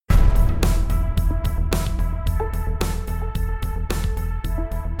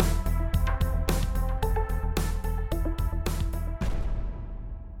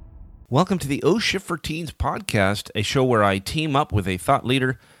Welcome to the O Shift for Teens podcast, a show where I team up with a thought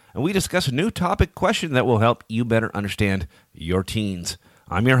leader and we discuss a new topic question that will help you better understand your teens.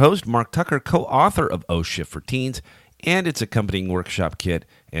 I'm your host, Mark Tucker, co-author of O Shift for Teens and its accompanying workshop kit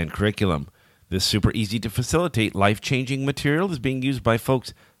and curriculum. This super easy to facilitate life-changing material is being used by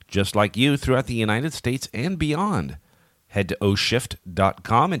folks just like you throughout the United States and beyond. Head to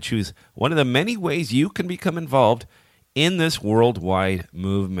oshift.com and choose one of the many ways you can become involved in this worldwide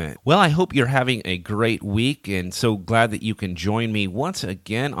movement. Well, I hope you're having a great week and so glad that you can join me once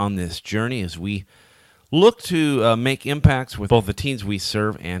again on this journey as we look to make impacts with both the teens we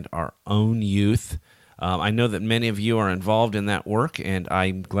serve and our own youth. I know that many of you are involved in that work, and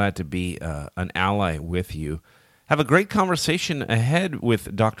I'm glad to be an ally with you. Have a great conversation ahead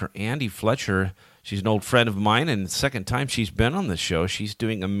with Dr. Andi Fletcher. She's an old friend of mine, and the second time she's been on the show. She's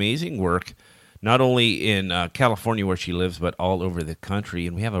doing amazing work, not only in California where she lives, but all over the country.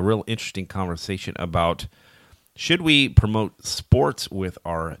 And we have a real interesting conversation about should we promote sports with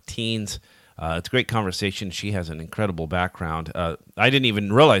our teens. It's a great conversation. She has an incredible background. I didn't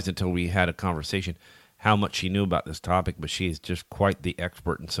even realize until we had a conversation how much she knew about this topic, but she is just quite the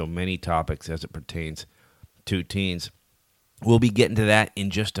expert in so many topics as it pertains to teens. We'll be getting to that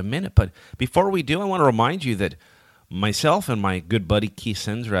in just a minute. But before we do, I want to remind you that myself and my good buddy Keith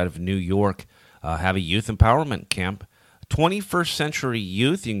Senzer out of New York have a youth empowerment camp. 21st Century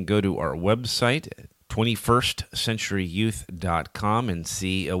Youth, you can go to our website, 21stcenturyyouth.com, and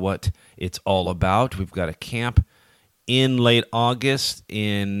see what it's all about. We've got a camp in late August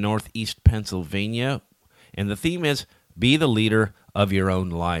in Northeast Pennsylvania, and the theme is Be the Leader of Your Own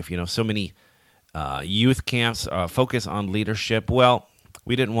Life. You know, so many youth camps focus on leadership. Well,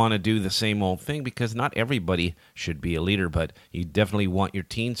 we didn't want to do the same old thing because not everybody should be a leader, but you definitely want your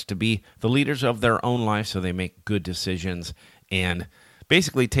teens to be the leaders of their own life so they make good decisions and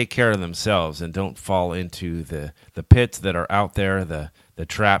basically take care of themselves and don't fall into the pits that are out there, the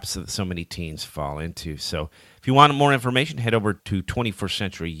traps that so many teens fall into. So if you want more information, head over to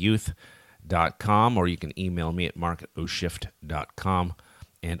 21stcenturyyouth.com or you can email me at mark@oshift.com.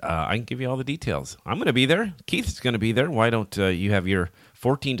 And I can give you all the details. I'm going to be there. Keith is going to be there. Why don't you have your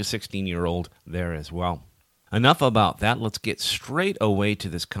 14 to 16-year-old there as well? Enough about that. Let's get straight away to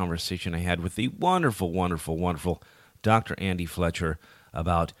this conversation I had with the wonderful, wonderful, wonderful Dr. Andi Fletcher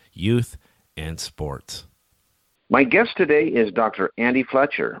about youth and sports. My guest today is Dr. Andi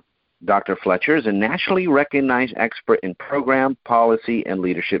Fletcher. Dr. Fletcher is a nationally recognized expert in program, policy, and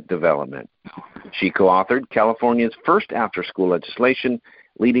leadership development. She co-authored California's first after-school legislation,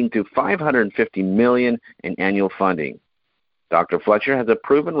 leading to $550 million in annual funding. Dr. Fletcher has a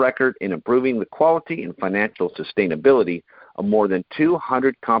proven record in improving the quality and financial sustainability of more than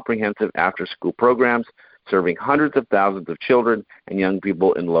 200 comprehensive after-school programs, serving hundreds of thousands of children and young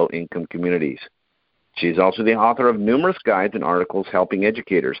people in low-income communities. She is also the author of numerous guides and articles helping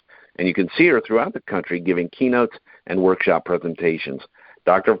educators, and you can see her throughout the country giving keynotes and workshop presentations.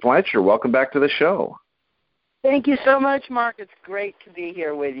 Dr. Fletcher, welcome back to the show. Thank you so much, Mark. It's great to be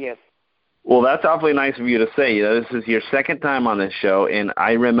here with you. Well, that's awfully nice of you to say. You know, this is your second time on this show, and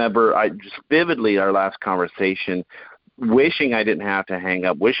I remember just vividly our last conversation, wishing I didn't have to hang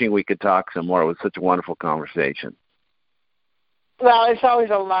up, wishing we could talk some more. It was such a wonderful conversation. Well, it's always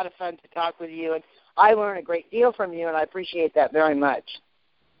a lot of fun to talk with you, and I learn a great deal from you, and I appreciate that very much.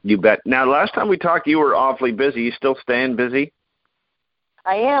 You bet. Now, last time we talked, you were awfully busy. You still staying busy?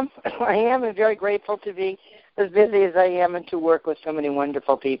 I am, and very grateful to be as busy as I am and to work with so many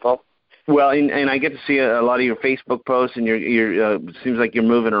wonderful people. Well, and I get to see a lot of your Facebook posts, and you're seems like you're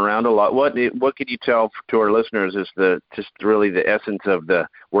moving around a lot. What could you tell to our listeners is just really the essence of the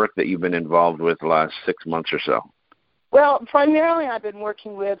work that you've been involved with the last 6 months or so? Well, primarily I've been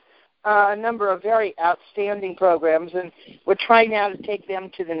working with a number of very outstanding programs, and we're trying now to take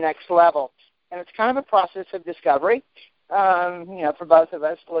them to the next level. And it's kind of a process of discovery, for both of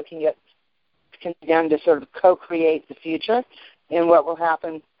us, looking at down to sort of co-create the future and what will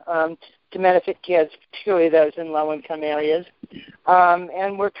happen to benefit kids, particularly those in low-income areas.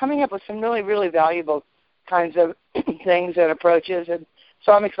 And we're coming up with some really, really valuable kinds of things and approaches, and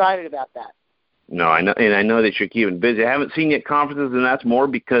so I'm excited about that. No, I know, and I know that you're keeping busy. I haven't seen you at conferences, and that's more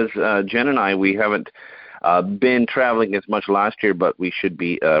because Jen and I, we haven't been traveling as much last year, but we should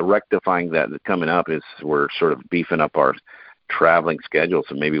be rectifying that coming up as we're sort of beefing up our traveling schedule,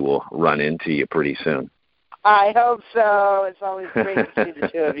 so maybe we'll run into you pretty soon. I hope so. It's always great to see the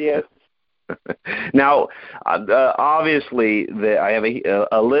two of you. Now, obviously, I have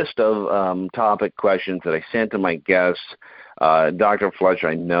a list of topic questions that I sent to my guests. Dr. Fletcher,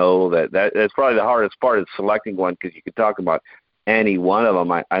 I know that's probably the hardest part is selecting one because you could talk about any one of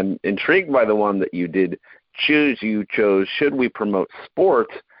them. I'm intrigued by the one that you chose. Should we promote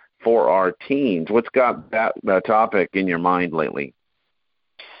sports for our teens? What's got that topic in your mind lately?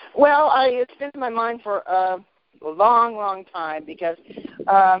 Well, it's been in my mind for a long, long time because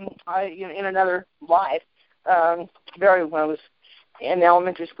in another life, when I was in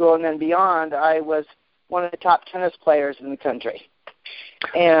elementary school and then beyond, I was one of the top tennis players in the country.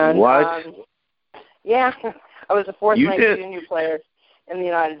 And what? Yeah, I was a fourth-ranked junior player in the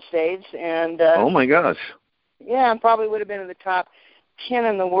United States, and oh my gosh. Yeah, probably would have been in the top 10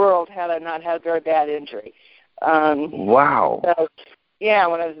 in the world had I not had a very bad injury. Wow. So, yeah,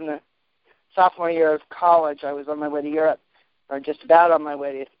 when I was in the sophomore year of college, I was on my way to Europe, or just about on my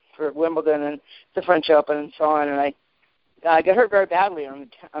way for Wimbledon and the French Open and so on, and I got hurt very badly on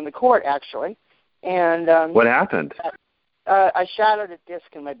the court, actually. And what happened? I shattered a disc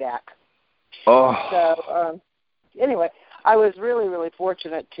in my back. Oh. So anyway, I was really, really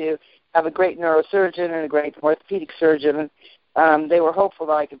fortunate to have a great neurosurgeon and a great orthopedic surgeon. And they were hopeful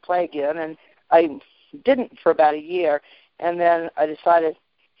that I could play again, and I didn't for about a year. And then I decided,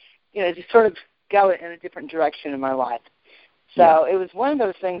 to sort of go in a different direction in my life. So It was one of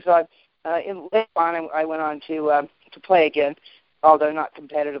those things that later on I went on to play again, although not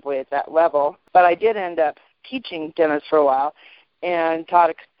competitively at that level. But I did end up teaching tennis for a while and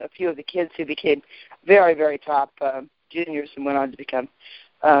taught a few of the kids who became very, very top juniors and went on to become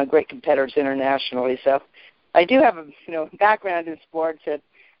great competitors internationally. So I do have a background in sports, and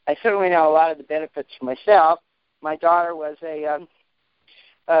I certainly know a lot of the benefits for myself. My daughter was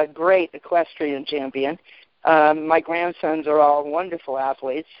a great equestrian champion. My grandsons are all wonderful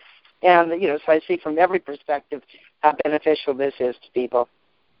athletes, and so I see from every perspective how beneficial this is to people.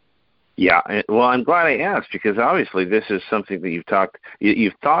 Yeah, well, I'm glad I asked because obviously this is something that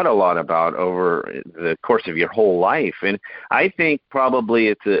you've thought a lot about over the course of your whole life, and I think probably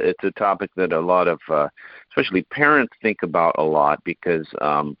it's a topic that a lot of, especially parents, think about a lot because,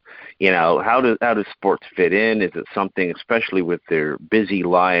 how does sports fit in? Is it something, especially with their busy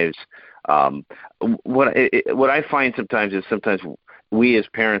lives? What I find sometimes is we as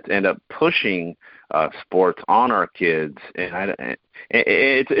parents end up pushing sports on our kids, and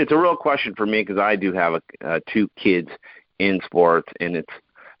it's a real question for me because I do have two kids in sports, and it's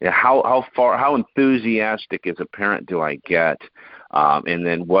how enthusiastic as a parent do I get, and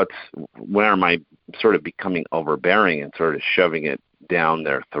then where am I sort of becoming overbearing and sort of shoving it down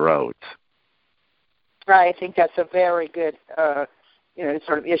their throats? Right, I think that's a very good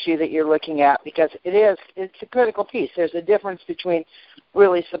sort of issue that you're looking at because it's a critical piece. There's a difference between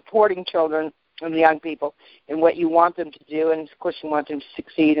really supporting children and young people and what you want them to do, and of course you want them to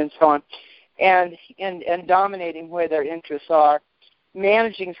succeed and so on, and dominating where their interests are,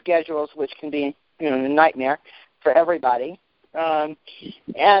 managing schedules, which can be a nightmare for everybody. And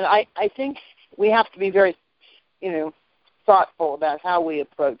I think we have to be very thoughtful about how we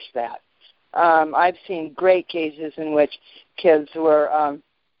approach that. I've seen great cases in which kids were,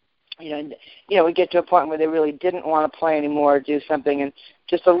 would get to a point where they really didn't want to play anymore or do something, and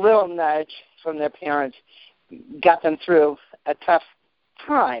just a little nudge from their parents got them through a tough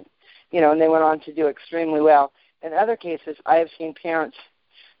time, and they went on to do extremely well. In other cases, I have seen parents,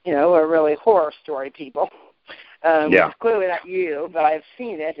 who are really horror story people. Which is clearly not you, but I've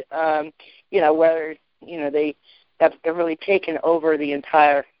seen it, where, they have really taken over the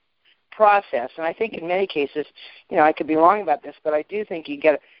entire process. And I think in many cases, I could be wrong about this, but I do think you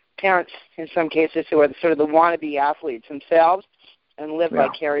get parents in some cases who are sort of the wannabe athletes themselves and live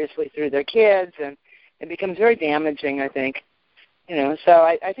vicariously through their kids, and it becomes very damaging, I think. So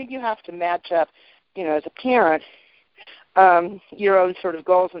I think you have to match up, as a parent, your own sort of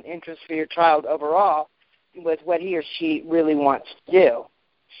goals and interests for your child overall with what he or she really wants to do.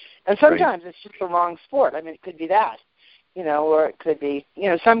 And sometimes it's just the wrong sport. I mean, it could be that, or it could be,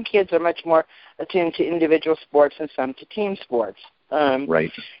 some kids are much more attuned to individual sports and some to team sports.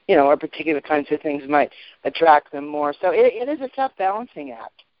 Or particular kinds of things might attract them more. So it is a tough balancing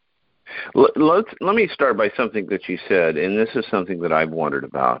act. Let me start by something that you said, and this is something that I've wondered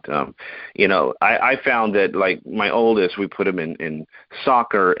about. I found that, like my oldest, we put him in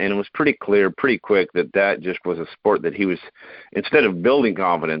soccer, and it was pretty clear, pretty quick that just was a sport that he was, instead of building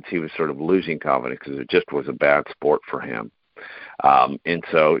confidence, he was sort of losing confidence because it just was a bad sport for him. And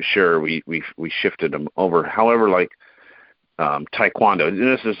so, sure, we shifted him over. However, Taekwondo, and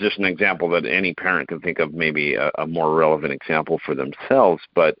this is just an example that any parent can think of, maybe a more relevant example for themselves,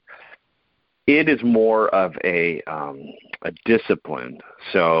 but it is more of a discipline.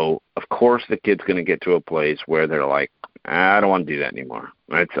 So, of course, the kid's going to get to a place where they're like, I don't want to do that anymore.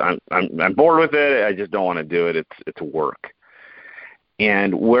 I'm bored with it. I just don't want to do it. It's work.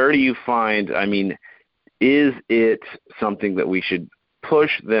 And where do you find, I mean, is it something that we should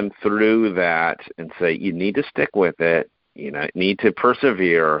push them through that and say, you need to stick with it, need to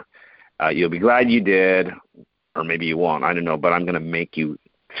persevere, you'll be glad you did, or maybe you won't, I don't know, but I'm going to make you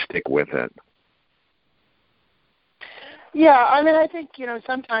stick with it? Yeah, I mean, I think,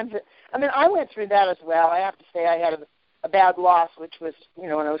 sometimes, I went through that as well. I have to say I had a bad loss, which was,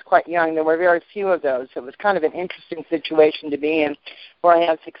 when I was quite young. There were very few of those. It was kind of an interesting situation to be in, where I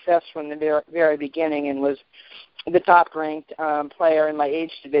had success from the very, very beginning and was the top-ranked player in my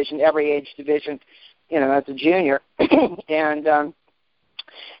age division, every age division, as a junior. And, and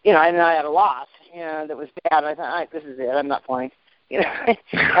I had a loss, that was bad. I thought, this is it. I'm not playing. And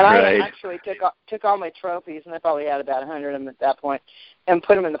I actually took all my trophies, and I probably had about 100 of them at that point, and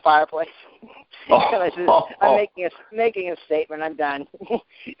put them in the fireplace. And I said, I'm making a statement. I'm done.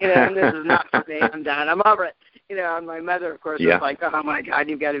 And this is not for me. I'm done. I'm over it. And my mother, of course, was like, oh, my God,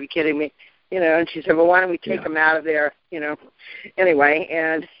 you've got to be kidding me. And she said, well, why don't we take them out of there, anyway,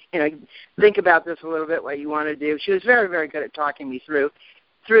 and, think about this a little bit, what you want to do. She was very, very good at talking me through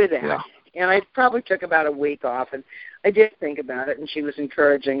that. Yeah. And I probably took about a week off, and I did think about it, and she was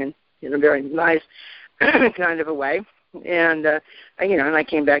encouraging and in a very nice kind of a way. And, and I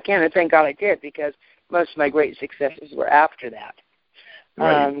came back in, and thank God I did, because most of my great successes were after that.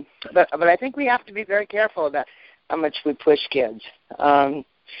 Right. But I think we have to be very careful about how much we push kids.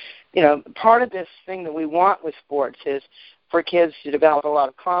 Part of this thing that we want with sports is for kids to develop a lot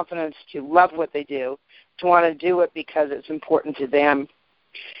of confidence, to love what they do, to want to do it because it's important to them,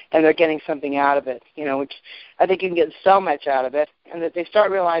 and they're getting something out of it, which I think you can get so much out of it, and that they start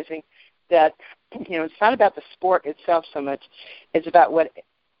realizing that, it's not about the sport itself so much. It's about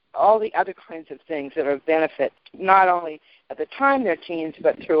all the other kinds of things that are of benefit, not only at the time they're teens,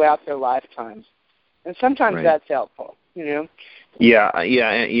 but throughout their lifetimes. And sometimes that's helpful, Yeah,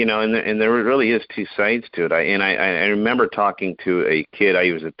 and there really is two sides to it. I remember talking to a kid.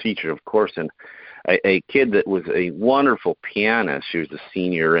 I was a teacher, of course, and a kid that was a wonderful pianist. She was a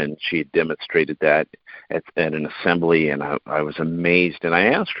senior, and she had demonstrated that at an assembly, and I was amazed. And I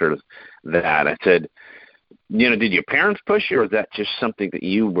asked her that. I said, did your parents push you, or is that just something that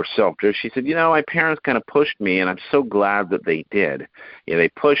you were self-driven? She said, my parents kind of pushed me, and I'm so glad that they did. They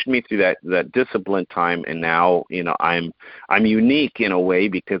pushed me through that disciplined time, and now, I'm unique in a way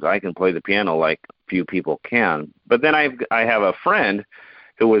because I can play the piano like few people can. But then I have a friend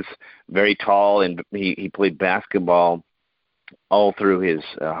who was very tall, and he played basketball all through his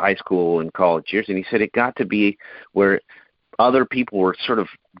high school and college years, and he said it got to be where other people were sort of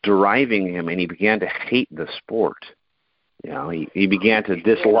deriving him, and he began to hate the sport. He began to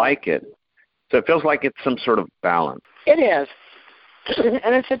dislike it. So it feels like it's some sort of balance. It is,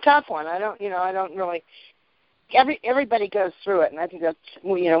 and it's a tough one. I don't really. Everybody goes through it, and I think that's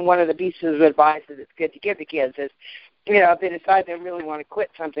one of the pieces of advice that it's good to give the kids is, if they decide they really want to quit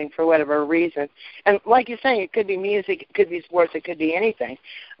something for whatever reason, and like you're saying, it could be music, it could be sports, it could be anything.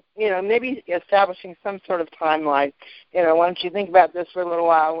 Maybe establishing some sort of timeline. Why don't you think about this for a little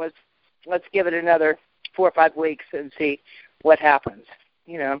while? Let's give it another 4 or 5 weeks and see what happens.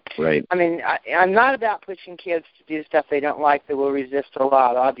 Right. I mean, I'm not about pushing kids to do stuff they don't like. They will resist a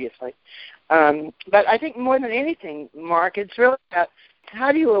lot, obviously. But I think more than anything, Mark, it's really about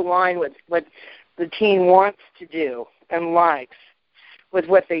how do you align with what the teen wants to do and likes with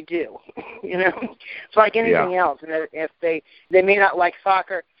what they do. It's like anything else. And if they may not like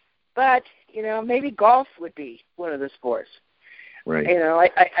soccer, but maybe golf would be one of the sports. Right.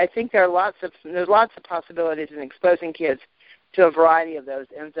 I think there's lots of possibilities in exposing kids to a variety of those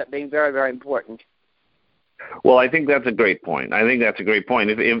ends up being very, very important. Well, I think that's a great point.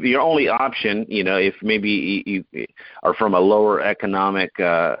 If your only option, if maybe you are from a lower economic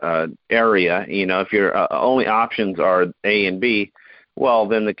area, if your only options are A and B, well,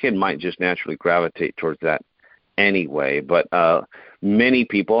 then the kid might just naturally gravitate towards that anyway. But many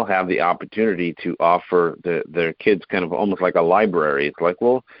people have the opportunity to offer their kids kind of almost like a library. It's like,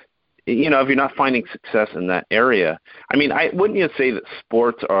 well, if you're not finding success in that area, I mean, wouldn't you say that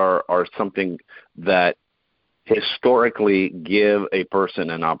sports are something that historically give a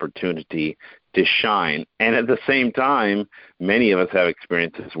person an opportunity to shine, and at the same time, many of us have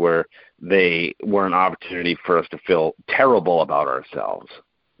experiences where they were an opportunity for us to feel terrible about ourselves,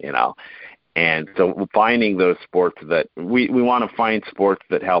 and so finding those sports that we want to find sports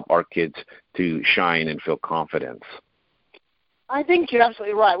that help our kids to shine and feel confidence. I think you're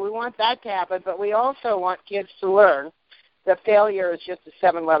absolutely right. We want that to happen, but we also want kids to learn that failure is just a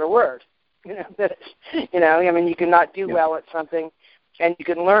 7-letter word. You can not do well at something, and you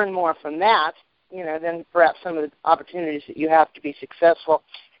can learn more from that than perhaps some of the opportunities that you have to be successful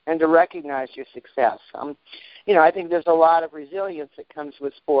and to recognize your success. I think there's a lot of resilience that comes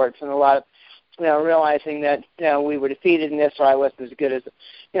with sports, and a lot of, realizing that, we were defeated in this, or I wasn't as good as,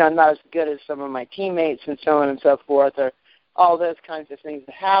 not as good as some of my teammates, and so on and so forth, or all those kinds of things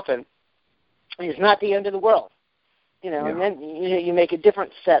that happen. It's not the end of the world, and then you make a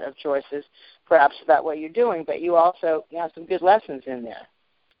different set of choices, perhaps about what you're doing, but you also have some good lessons in there.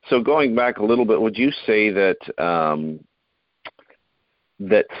 So going back a little bit, would you say that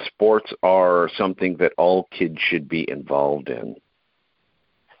that sports are something that all kids should be involved in?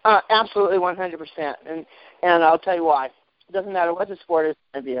 Absolutely, 100%. And I'll tell you why. It doesn't matter what the sport is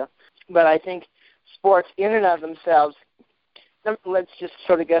of you, but I think sports in and of themselves, let's just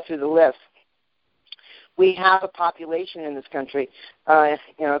sort of go through the list. We have a population in this country,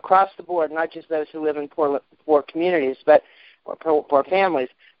 across the board, not just those who live in poor communities, or poor families,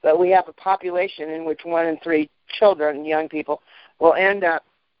 but we have a population in which 1 in 3 children, young people, will end up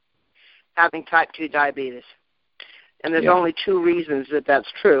having type 2 diabetes. And there's only 2 reasons that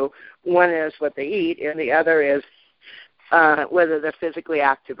that's true. One is what they eat, and the other is whether they're physically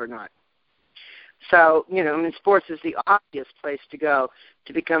active or not. So, sports is the obvious place to go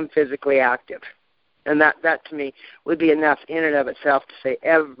to become physically active. And that to me, would be enough in and of itself to say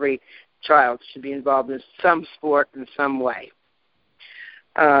every child should be involved in some sport in some way.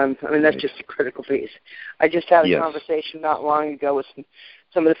 That's just a critical piece. I just had a conversation not long ago with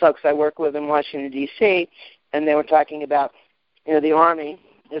some of the folks I work with in Washington, D.C., and they were talking about, the Army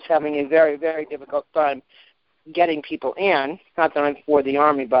is having a very, very difficult time getting people in. Not that I'm for the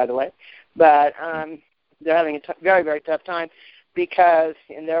Army, by the way, but they're having a very, very tough time because,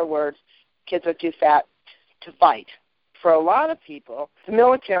 in their words, kids are too fat to fight. For a lot of people, the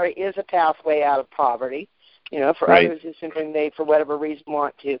military is a pathway out of poverty. For others, it's something they, for whatever reason,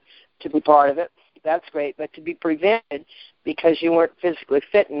 want to be part of it. That's great. But to be prevented because you weren't physically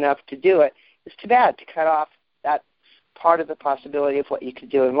fit enough to do it is too bad, to cut off that part of the possibility of what you could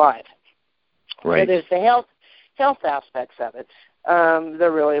do in life. Right. So there's the health aspects of it.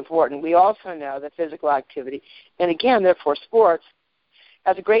 They're really important. We also know that physical activity, and again, therefore sports,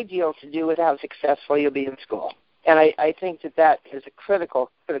 has a great deal to do with how successful you'll be in school. And I think that is a critical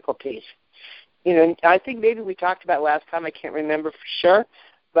piece. I think maybe we talked about last time, I can't remember for sure,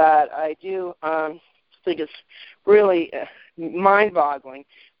 but I do think it's really mind-boggling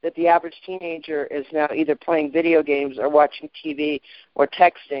that the average teenager is now either playing video games or watching TV or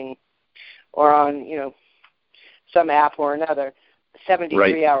texting or on, some app or another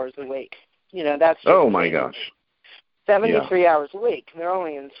 73 hours a week. That's just my gosh. 73 hours a week. They're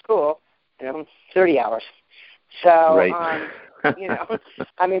only in school, 30 hours. So,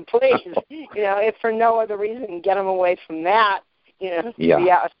 please, if for no other reason, get them away from that,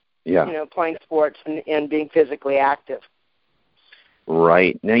 playing sports and being physically active.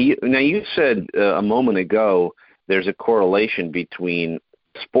 Right. Now you said a moment ago there's a correlation between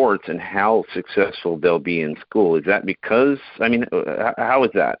sports and how successful they'll be in school. Is that because, how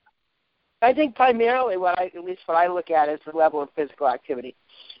is that? I think primarily at least what I look at is the level of physical activity.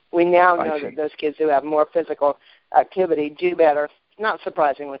 We now know that those kids who have more physical activity do better, not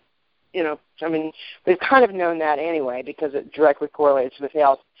surprisingly. We've kind of known that anyway because it directly correlates with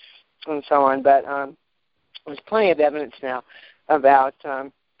health and so on. But there's plenty of evidence now about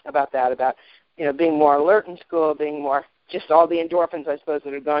being more alert in school, being more just all the endorphins, I suppose,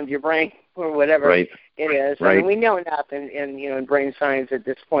 that have gone to your brain or whatever it is. Right. We know enough in brain science at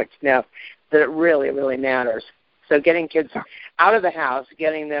this point now that it really, really matters. So getting kids out of the house,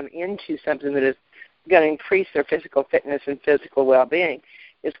 getting them into something that is going to increase their physical fitness and physical well-being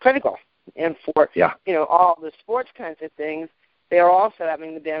is critical. And for all the sports kinds of things, they are also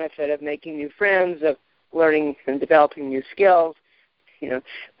having the benefit of making new friends, of learning and developing new skills,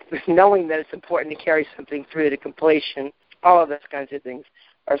 knowing that it's important to carry something through to completion. All of those kinds of things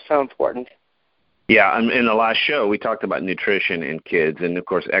are so important. Yeah, in the last show, we talked about nutrition in kids, and, of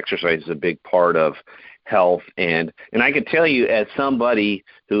course, exercise is a big part of health. And I can tell you, as somebody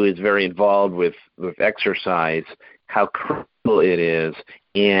who is very involved with exercise, how critical it is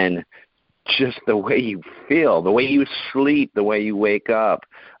in just the way you feel, the way you sleep, the way you wake up,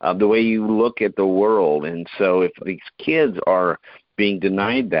 the way you look at the world. And so if these kids are being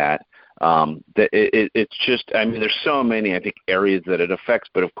denied that, it's just, there's so many, I think, areas that it affects.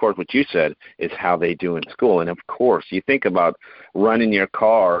 But, of course, what you said is how they do in school. And, of course, you think about running your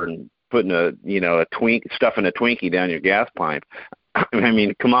car and putting stuffing a Twinkie down your gas pipe.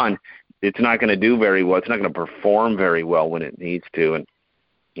 Come on. It's not going to do very well. It's not going to perform very well when it needs to. And,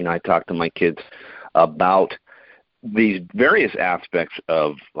 I talk to my kids about these various aspects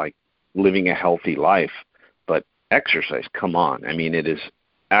of, like, living a healthy life. But exercise, come on. I mean, it is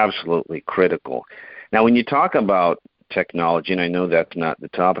absolutely critical. Now, when you talk about technology, and I know that's not the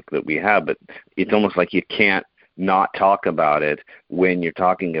topic that we have, but it's almost like you can't not talk about it when you're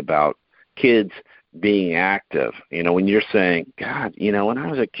talking about kids being active. You know, when you're saying, God, you know, when I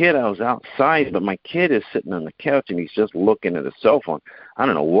was a kid, I was outside, but my kid is sitting on the couch and he's just looking at his cell phone. I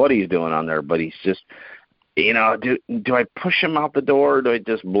don't know what he's doing on there, but he's just, you know, do I push him out the door or do I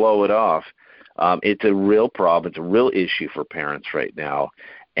just blow it off? It's a real problem. It's a real issue for parents right now.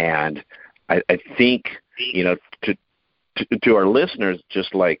 And I think, you know, to our listeners,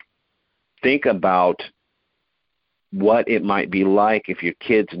 just like think about what it might be like if your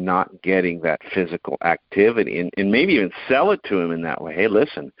kid's not getting that physical activity, and maybe even sell it to him in that way. Hey,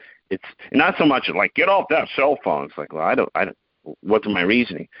 listen, it's not so much like get off that cell phone. It's like, well, I don't. What's my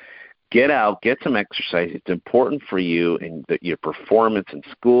reasoning? Get out, get some exercise. It's important for you and your performance in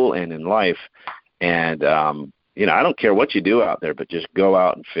school and in life. And you know, I don't care what you do out there, but just go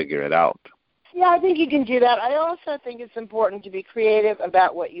out and figure it out. Yeah, I think you can do that. I also think it's important to be creative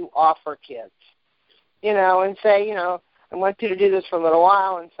about what you offer kids. You know, and say, you know, I want you to do this for a little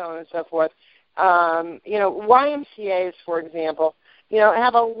while and so on and so forth. You know, YMCAs, for example, you know,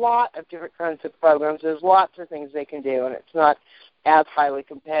 have a lot of different kinds of programs. There's lots of things they can do, and it's not as highly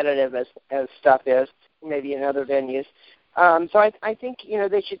competitive as stuff is, maybe in other venues. So I think, you know,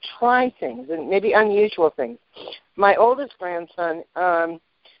 they should try things, and maybe unusual things. My oldest grandson, I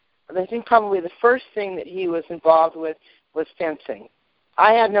think probably the first thing that he was involved with was fencing.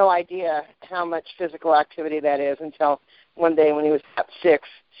 I had no idea how much physical activity that is until one day when he was about 6.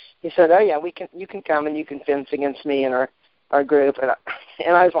 He said, "Oh yeah, you can come and you can fence against me and our group."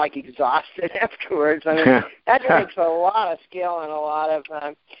 And I was like exhausted afterwards. I mean, that takes a lot of skill and a lot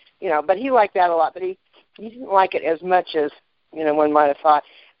of, you know. But he liked that a lot. But he didn't like it as much as, you know, one might have thought.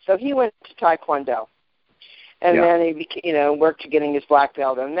 So he went to Taekwondo, and then he worked to getting his black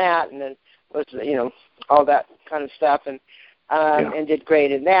belt in that, and then was, you know, all that kind of stuff, and did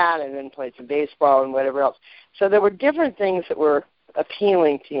great in that, and then played some baseball and whatever else. So there were different things that were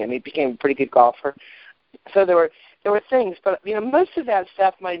appealing to him. He became a pretty good golfer. So there were things, but, you know, most of that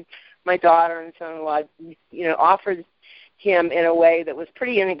stuff my daughter and son-in-law, you know, offered him in a way that was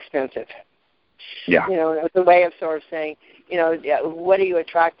pretty inexpensive. Yeah. You know, it was a way of sort of saying, you know, what are you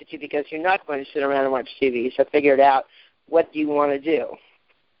attracted to, because you're not going to sit around and watch TV, so figure it out. What do you want to do?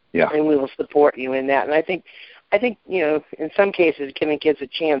 Yeah. And we will support you in that. And I think, you know, in some cases, giving kids a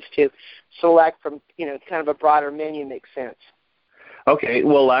chance to select from, you know, kind of a broader menu makes sense. Okay.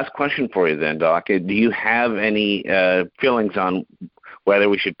 Well, last question for you then, Doc. Do you have any feelings on whether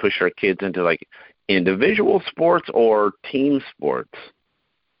we should push our kids into, like, individual sports or team sports?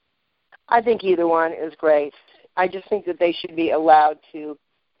 I think either one is great. I just think that they should be allowed to,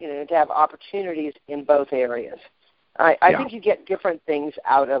 you know, to have opportunities in both areas. I think you get different things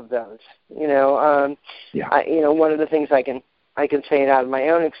out of those. You know, you know, one of the things I can say out of my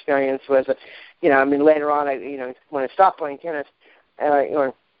own experience was, you know, I mean, later on, when I stopped playing tennis,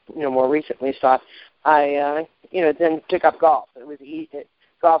 or, you know, more recently stopped, I, you know, then took up golf. It was easy.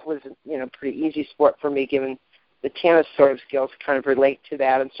 Golf was, you know, pretty easy sport for me, given the tennis sort of skills kind of relate to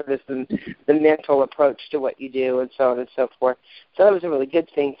that, and sort of the mental approach to what you do, and so on and so forth. So that was a really good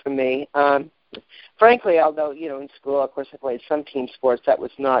thing for me. Frankly, although, you know, in school, of course, I played some team sports, that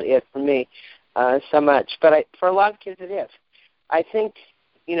was not it for me so much. But for a lot of kids, it is. I think,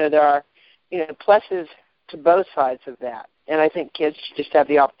 you know, there are, you know, pluses to both sides of that. And I think kids should just have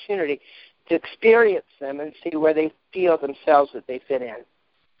the opportunity to experience them and see where they feel themselves that they fit in.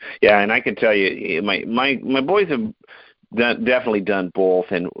 Yeah, and I can tell you, my boys have definitely done both.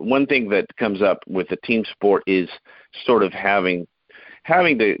 And one thing that comes up with the team sport is sort of having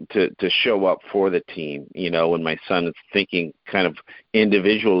to show up for the team. You know, when my son is thinking kind of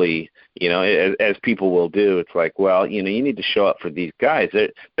individually, you know, as people will do, it's like, well, you know, you need to show up for these guys.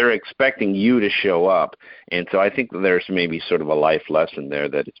 They're expecting you to show up. And so I think that there's maybe sort of a life lesson there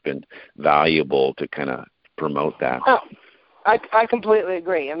that it's been valuable to kind of promote that. Oh, I completely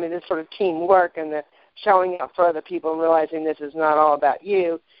agree. I mean, this sort of teamwork and the showing up for other people and realizing this is not all about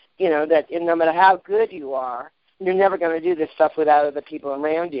you, you know, that no matter how good you are, you're never going to do this stuff without other people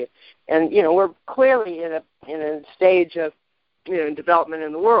around you. And, you know, we're clearly in a stage of, you know, development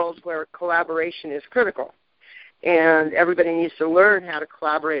in the world where collaboration is critical. And everybody needs to learn how to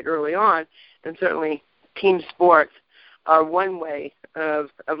collaborate early on. And certainly team sports are one way of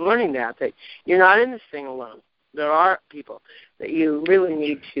learning that you're not in this thing alone. There are people that you really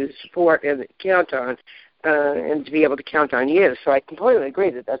need to support and count on, and to be able to count on you. So I completely agree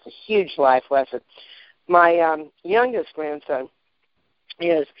that that's a huge life lesson. My youngest grandson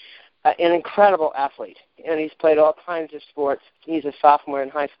is an incredible athlete, and he's played all kinds of sports. He's a sophomore in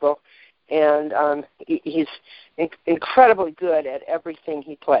high school, and he's incredibly good at everything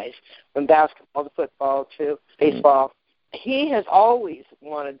he plays, from basketball to football to baseball. He has always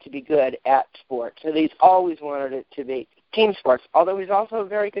wanted to be good at sports, and he's always wanted it to be team sports, although he's also a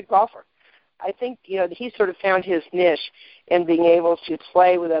very good golfer. I think, he sort of found his niche in being able to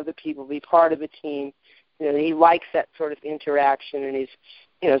play with other people, be part of a team. He likes that sort of interaction,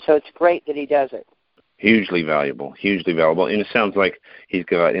 and so it's great that he does it. Hugely valuable, hugely valuable. And it sounds like he's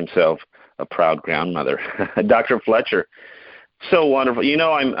got himself a proud grandmother. Dr. Fletcher, so wonderful.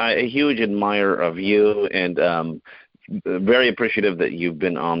 I'm a huge admirer of you, and very appreciative that you've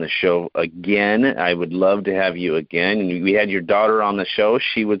been on the show again. I would love to have you again. And we had your daughter on the show.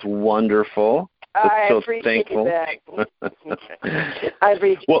 She was wonderful. I so appreciate thankful. that. I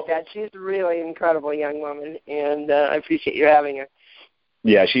appreciate that. She's a really incredible young woman, and I appreciate you having her.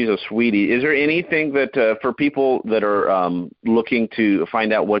 Yeah, she's a sweetie. Is there anything that for people that are looking to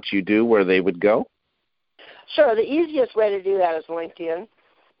find out what you do, where they would go? Sure. The easiest way to do that is LinkedIn.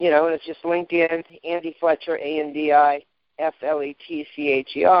 And it's just LinkedIn, Andi Fletcher, ANDI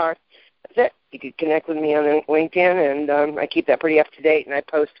FLETCHER. That's it. You can connect with me on LinkedIn, and I keep that pretty up to date, and I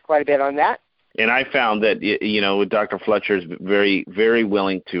post quite a bit on that. And I found that Dr. Fletcher is very, very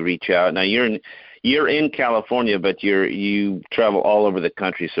willing to reach out. Now you're in California, but you travel all over the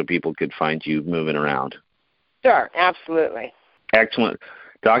country, so people could find you moving around. Sure, absolutely. Excellent,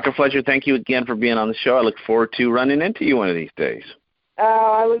 Dr. Fletcher. Thank you again for being on the show. I look forward to running into you one of these days.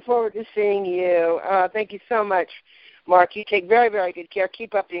 I look forward to seeing you. Thank you so much, Mark. You take very, very good care.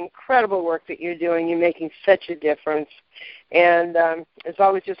 Keep up the incredible work that you're doing. You're making such a difference. And it's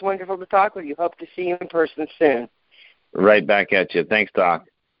always just wonderful to talk with you. Hope to see you in person soon. Right back at you. Thanks, Doc.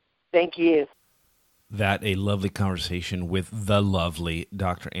 Thank you. That a lovely conversation with the lovely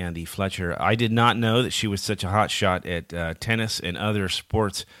Dr. Andi Fletcher. I did not know that she was such a hot shot at tennis and other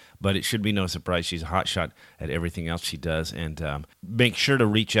sports, but it should be no surprise she's a hot shot at everything else she does. And make sure to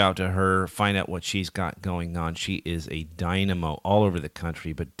reach out to her, find out what she's got going on. She is a dynamo all over the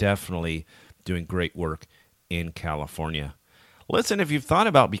country, but definitely doing great work in California. Listen, if you've thought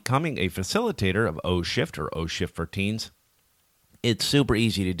about becoming a facilitator of O-Shift or O-Shift for Teens, it's super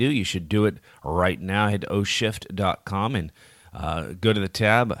easy to do. You should do it right now. Head to oshift.com and go to the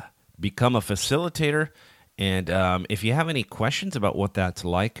tab, Become a Facilitator. And if you have any questions about what that's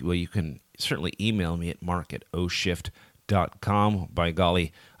like, well, you can certainly email me at mark@oshift.com. By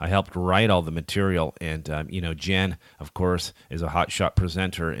golly, I helped write all the material. And, Jen, of course, is a hotshot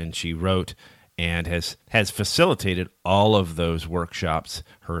presenter, and she wrote and has facilitated all of those workshops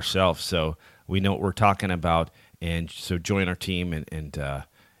herself. So we know what we're talking about. And so join our team and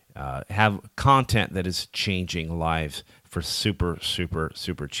have content that is changing lives for super, super,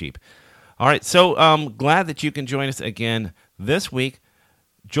 super cheap. All right, so glad that you can join us again this week.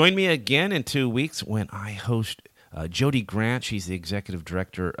 Join me again in 2 weeks when I host Jody Grant. She's the executive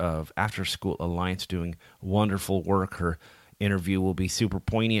director of After School Alliance, doing wonderful work. Her interview will be super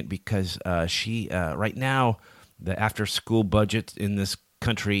poignant because she, right now, the after-school budget in this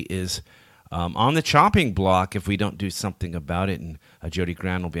country is on the chopping block if we don't do something about it. And Jody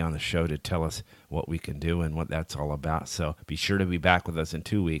Grant will be on the show to tell us what we can do and what that's all about. So be sure to be back with us in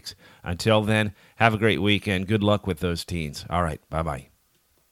 2 weeks. Until then, have a great weekend. Good luck with those teens. All right, bye-bye.